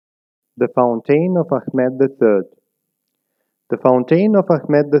The Fountain of Ahmed III. The Fountain of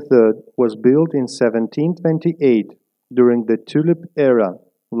Ahmed III was built in 1728 during the Tulip era,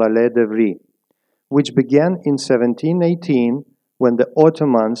 Laleh Devri, which began in 1718 when the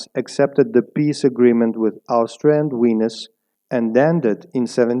Ottomans accepted the peace agreement with Austria and Venice, and ended in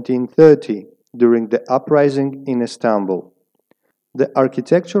 1730 during the uprising in Istanbul. The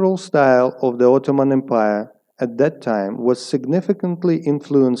architectural style of the Ottoman Empire at that time was significantly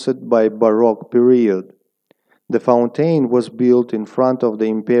influenced by Baroque period. The fountain was built in front of the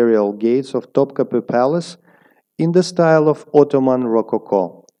imperial gates of Topkapi Palace in the style of Ottoman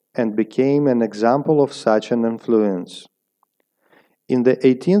Rococo and became an example of such an influence. In the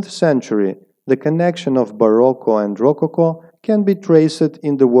 18th century, the connection of Baroque and Rococo can be traced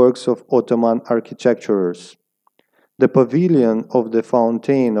in the works of Ottoman architecturers. The pavilion of the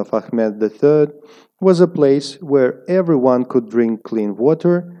Fountain of Ahmed III was a place where everyone could drink clean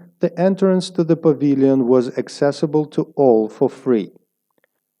water. The entrance to the pavilion was accessible to all for free.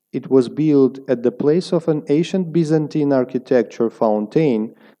 It was built at the place of an ancient Byzantine architecture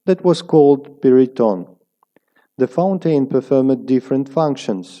fountain that was called Piriton. The fountain performed different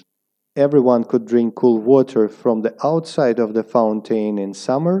functions. Everyone could drink cool water from the outside of the fountain in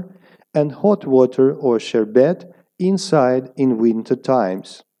summer and hot water or sherbet inside in winter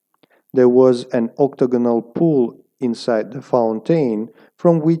times. There was an octagonal pool inside the fountain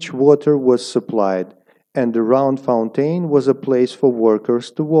from which water was supplied, and the round fountain was a place for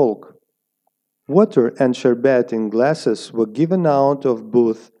workers to walk. Water and sherbet in glasses were given out of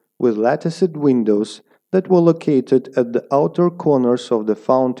booths with latticed windows that were located at the outer corners of the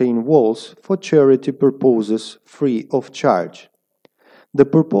fountain walls for charity purposes free of charge. The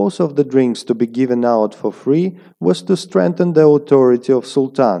purpose of the drinks to be given out for free was to strengthen the authority of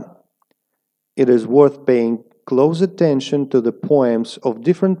Sultan. It is worth paying close attention to the poems of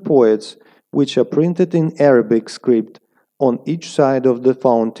different poets which are printed in Arabic script on each side of the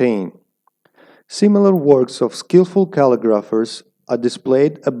fountain. Similar works of skillful calligraphers are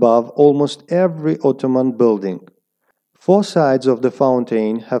displayed above almost every Ottoman building. Four sides of the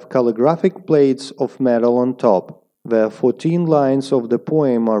fountain have calligraphic plates of metal on top, where 14 lines of the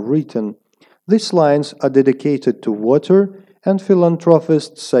poem are written. These lines are dedicated to water and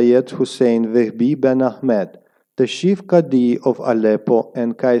philanthropist Sayed Hussein Vehbi ben Ahmed, the chief Qadi of Aleppo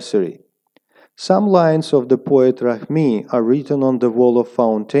and Kayseri. Some lines of the poet Rahmi are written on the wall of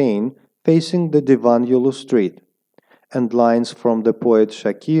fountain facing the Divan Yolu Street, and lines from the poet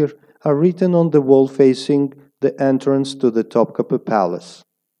Shakir are written on the wall facing the entrance to the Topkapi Palace.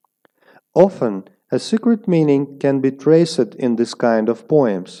 Often, a secret meaning can be traced in this kind of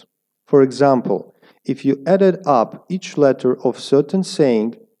poems. For example, if you added up each letter of certain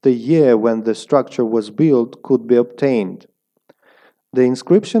saying, the year when the structure was built could be obtained. The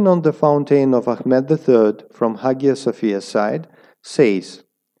inscription on the Fountain of Ahmed III from Hagia Sophia side says,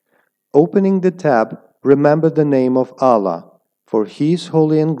 "Opening the tab, remember the name of Allah, for He is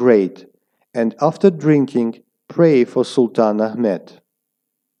holy and great, and after drinking, pray for Sultan Ahmed."